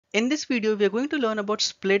In this video, we are going to learn about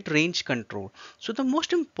split range control. So the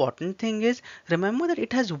most important thing is remember that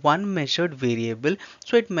it has one measured variable.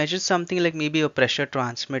 So it measures something like maybe a pressure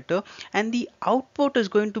transmitter, and the output is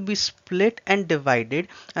going to be split and divided,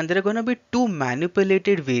 and there are going to be two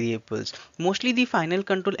manipulated variables. Mostly the final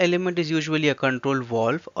control element is usually a control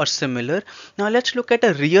valve or similar. Now let's look at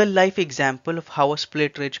a real life example of how a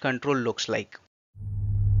split range control looks like.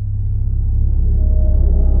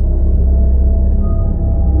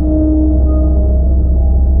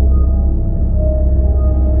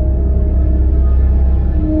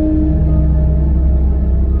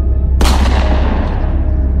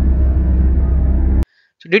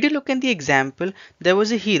 So did you look in the example? There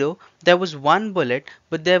was a hero, there was one bullet,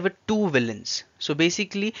 but there were two villains. So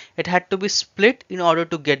basically it had to be split in order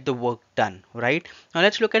to get the work done, right? Now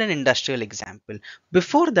let's look at an industrial example.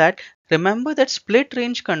 Before that, remember that split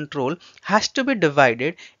range control has to be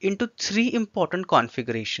divided into three important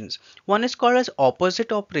configurations. One is called as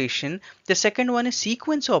opposite operation, the second one is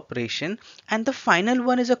sequence operation, and the final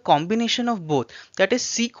one is a combination of both, that is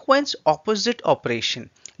sequence opposite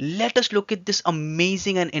operation. Let us look at this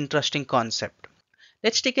amazing and interesting concept.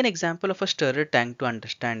 Let's take an example of a stirrer tank to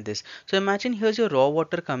understand this. So imagine here's your raw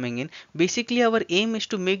water coming in. Basically our aim is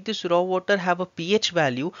to make this raw water have a pH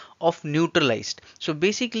value of neutralized. So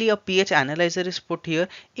basically a pH analyzer is put here.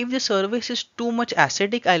 If the service is too much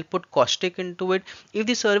acidic, I'll put caustic into it. If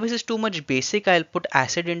the service is too much basic, I'll put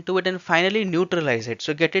acid into it and finally neutralize it.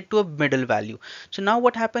 So get it to a middle value. So now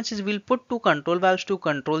what happens is we'll put two control valves to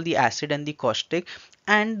control the acid and the caustic,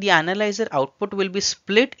 and the analyzer output will be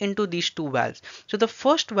split into these two valves. So the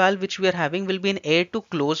first valve which we are having will be an air to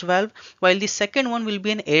close valve, while the second one will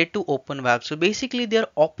be an air to open valve. So basically they are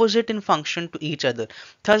opposite in function to each other,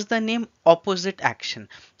 thus the name opposite action.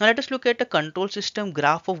 Now let us look at a control system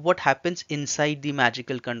graph of what happens inside the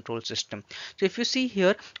magical control system. So if you see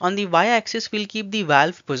here on the y-axis we'll keep the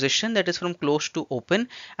valve position, that is from close to open,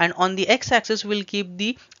 and on the x-axis we'll keep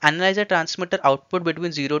the analyzer transmitter output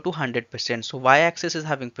between 0 to 100%. So y-axis is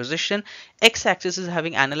having position, x-axis is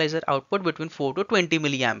having analyzer output between 4 to 20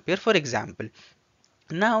 milliampere, for example.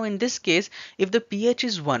 Now in this case, if the pH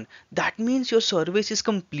is 1, that means your service is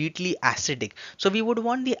completely acidic. So we would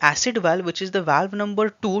want the acid valve, which is the valve number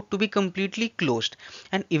 2, to be completely closed.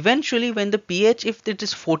 And eventually when the pH, if it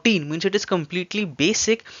is 14, means it is completely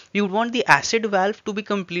basic, we would want the acid valve to be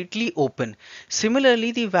completely open.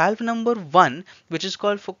 Similarly, the valve number 1, which is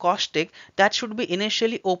called for caustic, that should be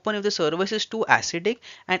initially open if the service is too acidic,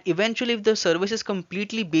 and eventually if the service is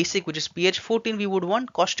completely basic, which is pH 14, we would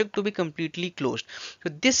want caustic to be completely closed.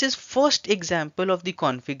 So this is first example of the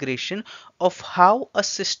configuration of how a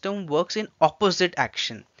system works in opposite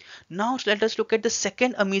action. Now let us look at the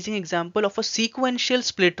second amazing example of a sequential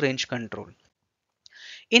split range control.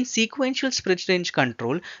 In sequential split range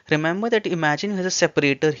control, remember that imagine there's a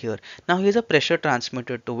separator here. Now here's a pressure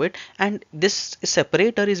transmitter to it, and this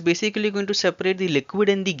separator is basically going to separate the liquid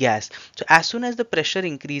and the gas. So as soon as the pressure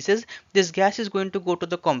increases, this gas is going to go to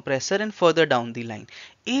the compressor and further down the line.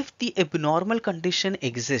 If the abnormal condition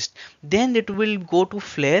exists, then it will go to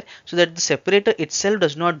flare so that the separator itself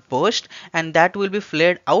does not burst, and that will be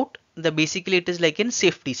flared out. Basically it is like a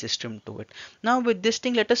safety system to it. Now with this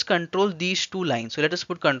thing, let us control these two lines. So let us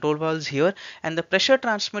put control valves here, and the pressure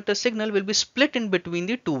transmitter signal will be split in between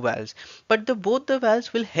the two valves, but both the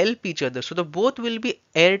valves will help each other. So the both will be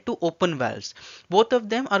air to open valves. Both of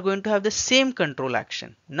them are going to have the same control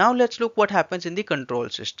action. Now let's look what happens in the control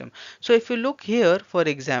system. So if you look here, for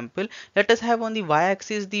example, let us have on the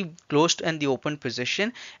y-axis the closed and the open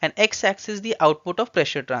position, and x-axis the output of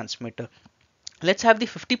pressure transmitter. Let's have the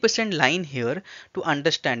 50% line here to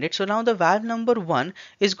understand it. So now the valve number 1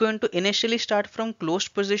 is going to initially start from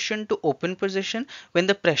closed position to open position when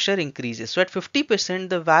the pressure increases. So at 50%,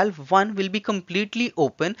 the valve 1 will be completely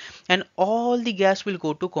open and all the gas will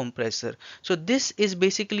go to compressor. So this is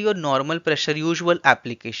basically your normal pressure, usual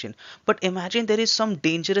application. But imagine there is some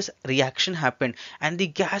dangerous reaction happened and the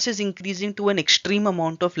gas is increasing to an extreme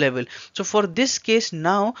amount of level. So for this case,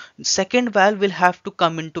 now second valve will have to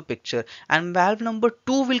come into picture, and valve number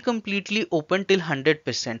 2 will completely open till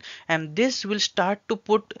 100%, and this will start to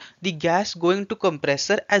put the gas going to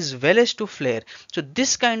compressor as well as to flare. So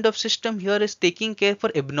this kind of system here is taking care for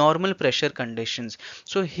abnormal pressure conditions.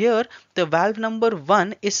 So here the valve number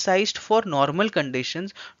 1 is sized for normal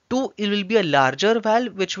conditions. 2, it will be a larger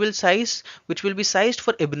valve which will be sized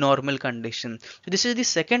for abnormal condition. So this is the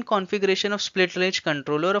second configuration of split range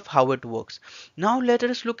controller of how it works. Now let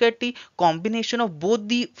us look at the combination of both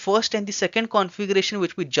the first and the second configuration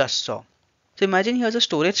which we just saw. So imagine here's a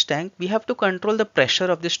storage tank. We have to control the pressure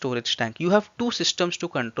of the storage tank. You have two systems to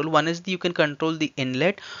control. One is you can control the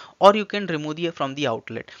inlet, or you can remove the from the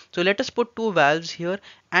outlet. So let us put two valves here,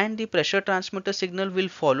 and the pressure transmitter signal will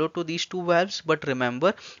follow to these two valves. But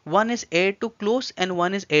remember, one is air to close and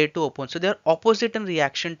one is air to open, so they are opposite in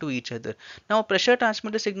reaction to each other. Now pressure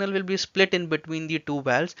transmitter signal will be split in between the two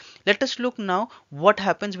valves. Let us look now what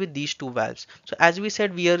happens with these two valves. So as we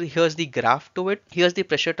said, here's the graph to it. Here's the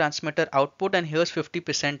pressure transmitter output, and here's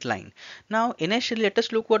 50% line. Now initially let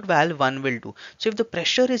us look what valve 1 will do. So if the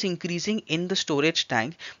pressure is increasing in the storage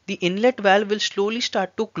tank, the inlet valve will slowly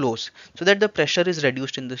start to close so that the pressure is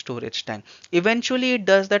reduced in the storage tank. Eventually it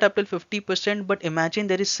does that up till 50%, but imagine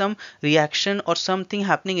there is some reaction or something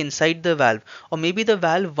happening inside the valve, or maybe the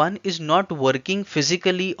valve 1 is not working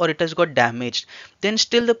physically or it has got damaged, then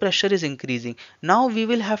still the pressure is increasing. Now we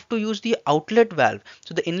will have to use the outlet valve.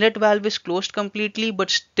 So the inlet valve is closed completely,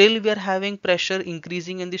 but still we are having pressure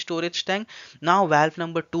increasing in the storage tank. Now valve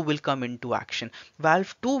number 2 will come into action.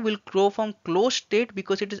 Valve 2 will go from closed state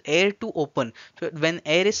because it is air to open. So when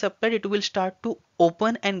air is supplied, it will start to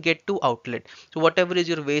open and get to outlet. So whatever is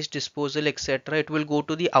your waste disposal, etc., it will go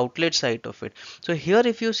to the outlet side of it. So here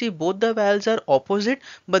if you see, both the valves are opposite,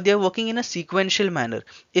 but they are working in a sequential manner.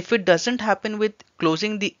 If it doesn't happen with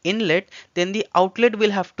closing the inlet, then the outlet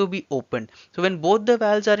will have to be opened. So when both the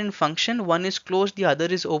valves are in function, one is closed, the other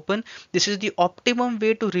is open, this is the optimum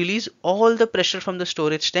way to release all the pressure from the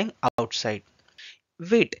storage tank outside.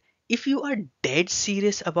 Wait, if you are dead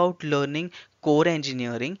serious about learning core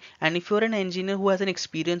engineering, and if you're an engineer who has an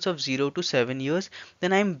experience of 0 to 7 years,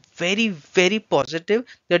 then I'm very positive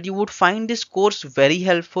that you would find this course very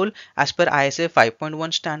helpful as per ISA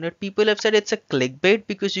 5.1 standard. People have said it's a clickbait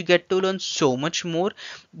because you get to learn so much more.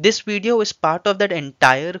 This video is part of that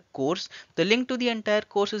entire course. The link to the entire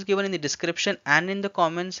course is given in the description and in the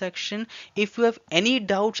comment section. If you have any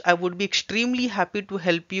doubts, I would be extremely happy to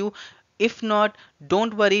help you. If not,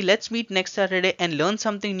 don't worry, let's meet next Saturday and learn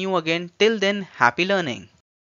something new again. Till then, happy learning.